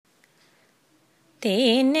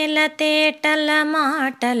తేనెల తేటల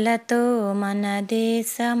మాటలతో మన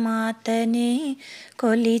దేశమాతనే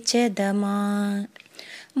కొలిచెదమా.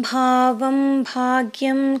 భావం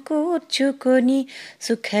భాగ్యం కూర్చుకొని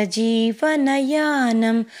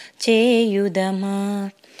సుఖజీవనయానం చేయుదమా.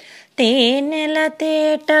 తేనెల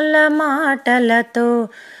తేటల మాటలతో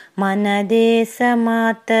మన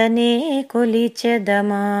దేశమాతనే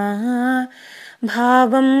కొలిచెదమా.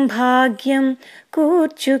 భావం భాగ్యం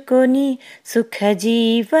కూర్చుకొని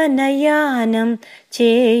సుఖజీవనయానం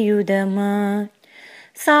చేయుదమా.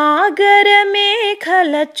 సాగర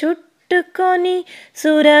మేఖల చుట్టుకొని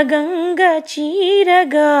సురగంగ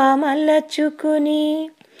చీరగా మలచుకొని.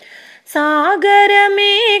 సాగర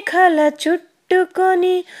మేఖల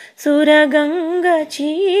చుట్టుకొని సురగంగ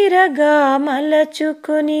చీరగా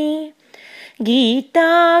మలచుకొని.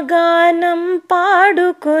 గీతాగానం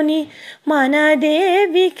పాడుకొని మన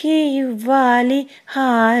దేవికి ఇవ్వాలి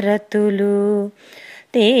హారతులు.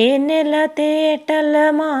 తేనెల తేటల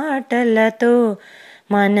మాటలతో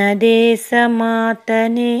మన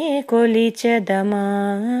దేశమాతనే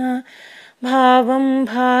కొలిచెదమా. భావం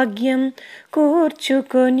భాగ్యం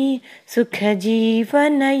కూర్చుకొని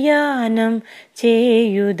సుఖజీవనయానం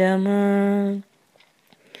చేయుదమా.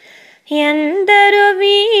 ఎందరో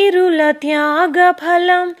వీరుల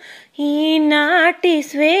త్యాగఫలం ఈనాటి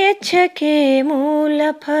స్వేచ్ఛకే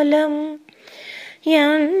మూలఫలం.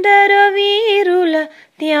 ఎందరో వీరుల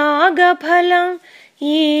త్యాగఫలం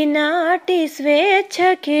ఈనాటి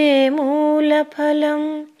స్వేచ్ఛకే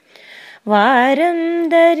మూలఫలం.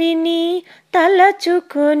 వారందరినీ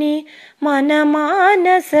తలచుకొని మన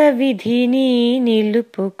మానస విధిని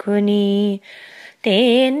నిలుపుకొని.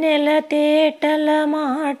 తేనెల తేటల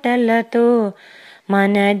మాటలతో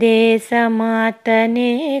మన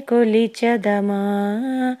దేశమాతనే కొలిచెదమా.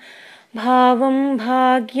 భావం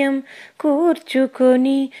భాగ్యం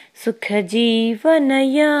కూర్చుకొని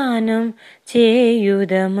సుఖజీవనయానం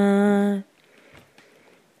చేయుదమా.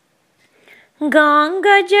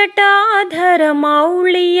 గాంగ జటాధర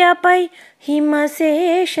మౌళియపై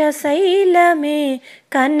హిమశేష శైలమే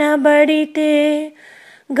కనబడితే.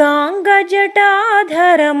 గాంగ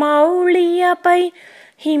జటాధర మౌళియపై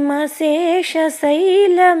హిమశేష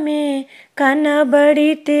శైలమే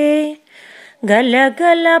కనబడితే.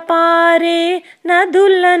 గలగల పారే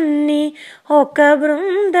నదులన్నీ ఒక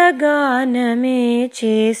బృందగానమే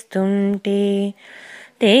చేస్తుంటే.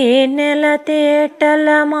 తేనెల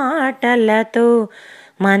తేటల మాటలతో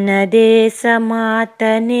మన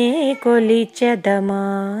దేశమాతనే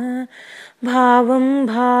కొలిచెదమా. భావం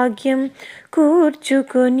భాగ్యం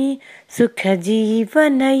కూర్చుకొని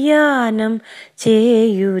సుఖజీవనయానం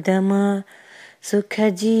చేయుదమా.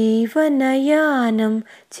 సుఖజీవనయానం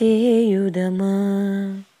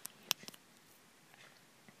చేయుదమా.